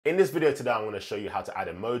In this video today, I'm going to show you how to add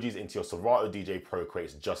emojis into your Serato DJ Pro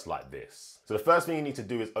crates just like this. So the first thing you need to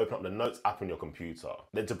do is open up the Notes app on your computer.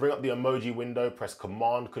 Then to bring up the emoji window, press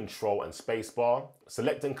Command, Control and Spacebar.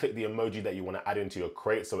 Select and click the emoji that you want to add into your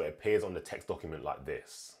crate so it appears on the text document like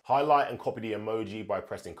this. Highlight and copy the emoji by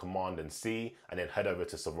pressing Command and C and then head over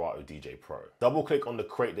to Serato DJ Pro. Double click on the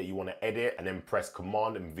crate that you want to edit and then press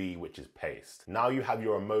Command and V, which is paste. Now you have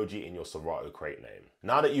your emoji in your Serato crate name.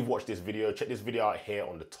 Now that you've watched this video, check this video out here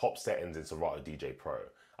on the top settings in Serato DJ Pro.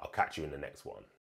 I'll catch you in the next one.